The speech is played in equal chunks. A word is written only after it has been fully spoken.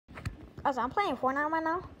Guys, I'm playing Fortnite right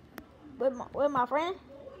now with my friend,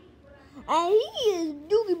 and he is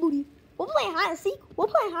Dukie booty. We're playing hide and seek. We're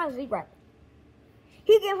playing hide and seek, right?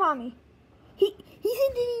 He can't find me. He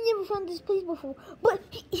said that he never found this place before, but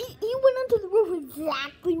he went onto the roof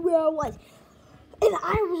exactly where I was, and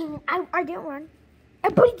I didn't run,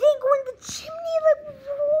 but he didn't go in the chimney.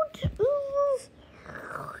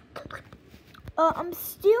 I'm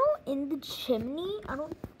still in the chimney. I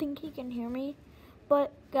don't think he can hear me,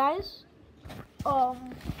 but guys,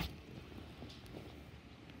 I'm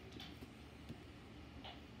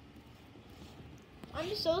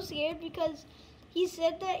so scared because he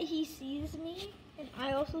said that he sees me and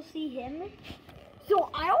I also see him. So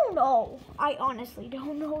I don't know. I honestly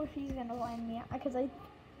don't know if he's gonna find me because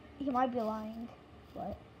he might be lying,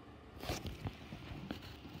 but.